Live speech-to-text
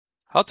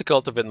How to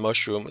cultivate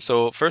mushroom.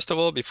 So first of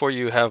all, before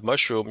you have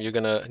mushroom, you're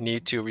gonna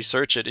need to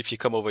research it. If you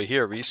come over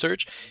here,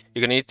 research,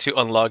 you're gonna need to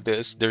unlock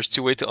this. There's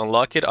two ways to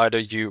unlock it. Either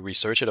you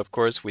research it, of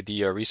course, with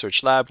the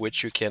research lab,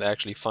 which you can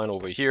actually find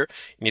over here.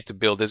 You need to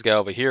build this guy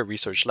over here,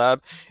 research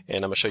lab,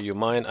 and I'm gonna show you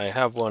mine. I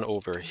have one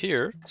over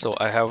here. So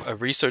I have a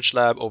research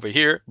lab over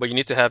here, but you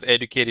need to have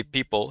educated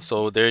people.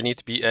 So they need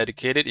to be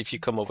educated. If you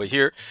come over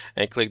here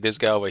and click this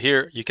guy over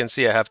here, you can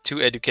see I have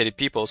two educated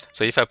people.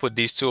 So if I put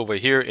these two over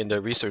here in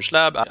the research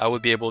lab, I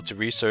would be able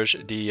to research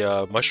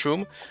the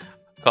mushroom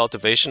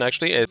cultivation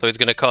actually. So it's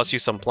going to cost you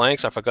some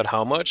planks. I forgot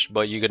how much,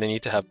 but you're going to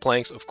need to have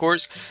planks, of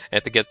course.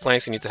 And to get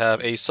planks, you need to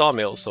have a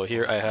sawmill. So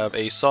here I have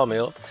a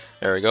sawmill.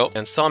 There we go.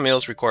 And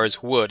sawmills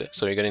requires wood.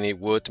 So you're going to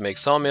need wood to make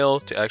sawmill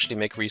to actually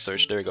make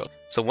research. There we go.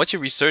 So once you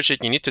research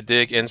it, you need to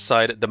dig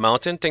inside the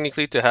mountain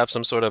technically to have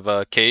some sort of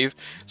a cave.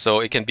 So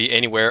it can be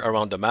anywhere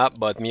around the map,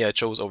 but me, I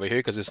chose over here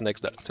because it's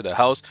next to the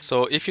house.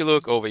 So if you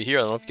look over here,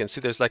 I don't know if you can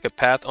see there's like a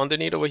path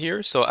underneath over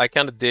here. So I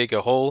kind of dig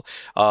a hole,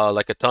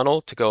 like a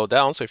tunnel to go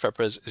down. So if I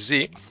press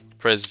Z,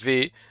 press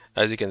V,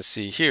 as you can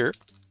see here,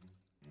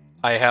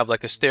 I have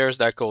like a stairs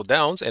that go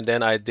down, and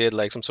then I did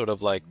like some sort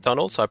of like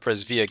tunnel. So I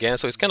press V again.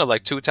 So it's kind of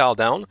like 2 tile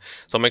down.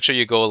 So make sure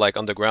you go like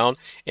underground.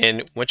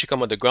 And once you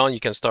come underground, you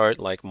can start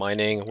like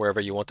mining wherever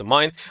you want to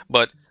mine.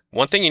 But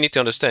one thing you need to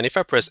understand, if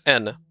I press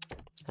N,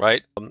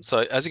 right? So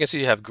as you can see,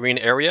 you have green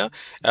area.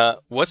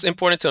 What's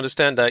important to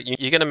understand that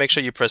you're gonna make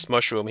sure you press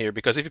mushroom here,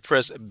 because if you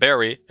press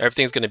berry,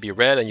 everything's gonna be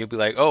red, and you'll be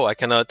like, oh, I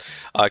cannot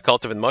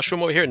cultivate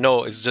mushroom over here.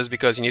 No, it's just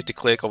because you need to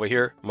click over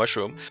here,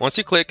 mushroom. Once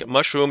you click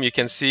mushroom, you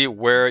can see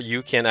where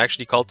you can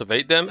actually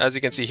cultivate them. As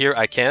you can see here,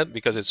 I can't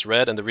because it's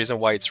red, and the reason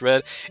why it's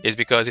red is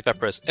because if I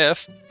press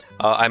F,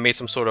 I made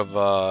some sort of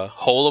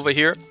hole over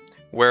here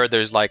where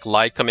there's like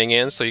light coming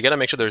in, so you gotta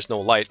make sure there's no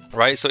light,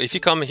 right? So if you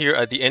come here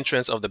at the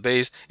entrance of the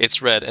base,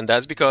 it's red, and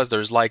that's because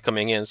there's light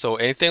coming in. So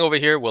anything over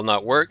here will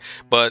not work.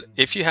 But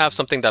if you have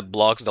something that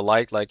blocks the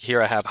light, like here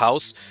I have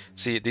house,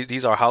 see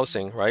these are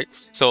housing, right?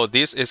 So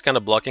this is kind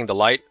of blocking the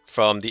light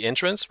from the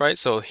entrance, right?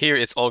 So here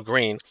it's all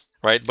green,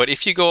 right? But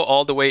if you go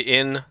all the way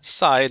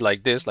inside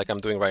like this, like I'm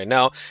doing right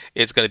now,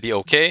 it's going to be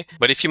okay.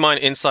 But if you mine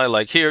inside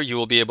like here, you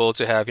will be able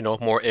to have, you know,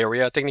 more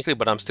area technically,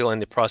 but I'm still in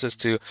the process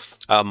to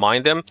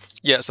mine them.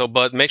 Yeah, so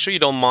but make sure you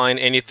don't mine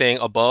anything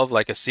above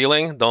like a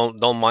ceiling. Don't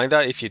mine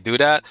that. If you do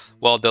that,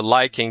 well, the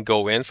light can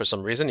go in for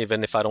some reason,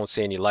 even if I don't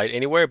see any light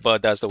anywhere,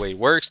 but that's the way it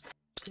works.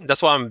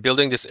 That's why I'm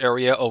building this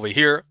area over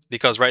here,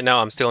 because right now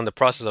I'm still in the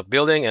process of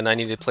building and I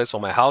need a place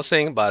for my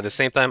housing, but at the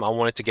same time I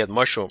wanted to get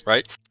mushroom,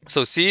 right?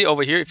 So see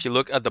over here, if you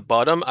look at the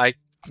bottom, I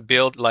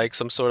built like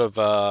some sort of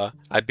a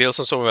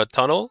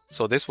tunnel.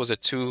 So this was a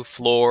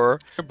 2-floor,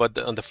 but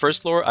on the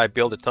first floor I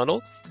built a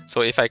tunnel.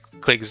 So if I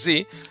click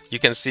Z, you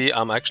can see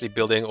I'm actually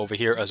building over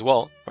here as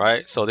well,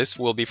 right? So this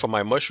will be for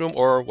my mushroom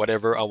or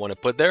whatever I want to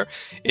put there.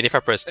 And if I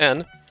press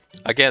N,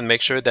 again,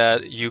 make sure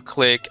that you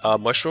click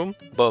mushroom,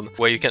 boom,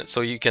 where you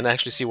can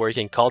actually see where you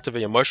can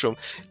cultivate your mushroom.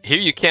 Here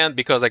you can't,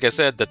 because like I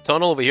said, the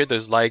tunnel over here,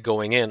 there's light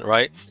going in,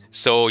 right?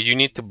 So you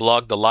need to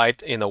block the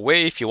light in a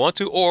way if you want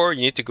to, or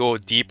you need to go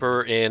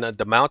deeper in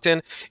the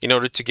mountain in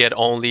order to get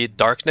only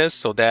darkness,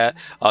 so that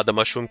the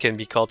mushroom can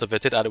be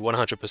cultivated at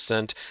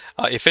 100%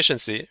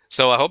 efficiency.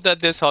 So I hope that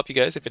this helped you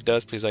guys. If it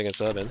does, please like and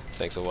sub, and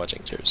thanks for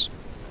watching. Cheers.